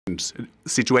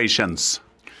situations?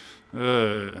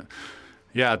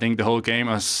 Yeah, I think the whole game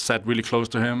I sat really close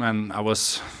to him, and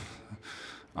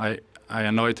I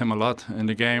annoyed him a lot in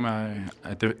the game.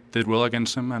 I did well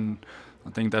against him, and I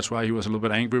think that's why he was a little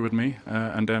bit angry with me.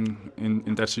 And then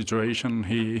in that situation,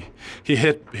 he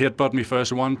headbutt me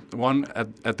first one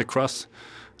at the cross,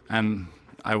 and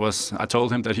I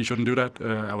told him that he shouldn't do that.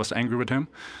 I was angry with him,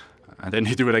 and then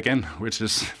he do it again, which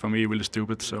is for me really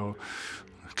stupid. So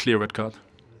clear red card.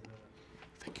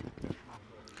 Thank you.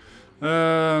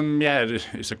 Yeah,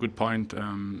 it's a good point.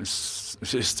 It's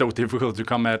so difficult to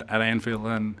come at Anfield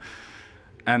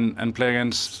and play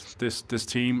against this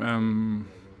team.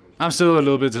 I'm still a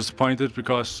little bit disappointed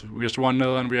because we're just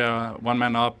 1-0 and we are one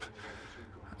man up,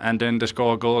 and then they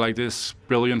score a goal like this,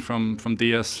 brilliant from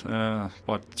Diaz.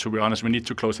 But to be honest, we need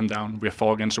to close him down. We're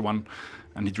 4 against 1,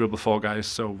 and he dribbled 4 guys,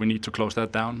 so we need to close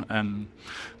that down.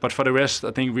 But for the rest,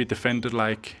 I think we defended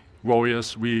like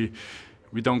warriors. We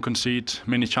don't concede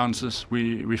many chances.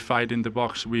 We fight in the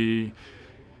box. We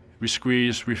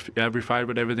squeeze. We fight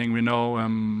with everything we know.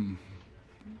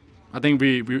 I think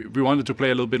we wanted to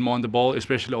play a little bit more on the ball,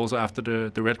 especially also after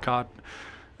the red card.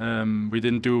 We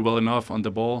didn't do well enough on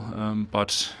the ball,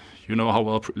 but you know how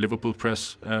well Liverpool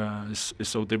press is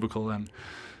so difficult, and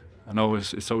I know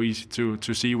it's so easy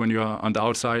to see when you are on the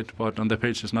outside, but on the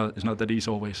pitch it's not that easy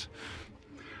always.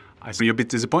 I see you're a bit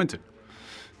disappointed.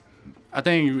 I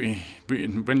think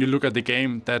when you look at the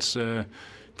game, that's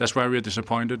why we're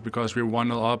disappointed, because we're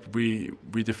 1-0 up. We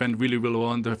defend really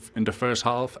well in the first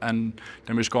half, and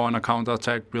then we score on a counter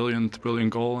attack, brilliant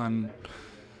goal, and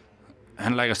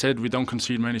like I said, we don't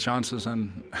concede many chances,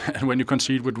 and when you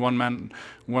concede with one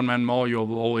man more, you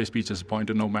will always be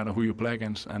disappointed no matter who you play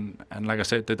against. And like I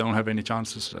said, they don't have any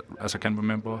chances as I can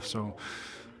remember, so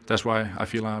that's why I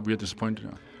feel we're disappointed.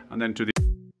 And then to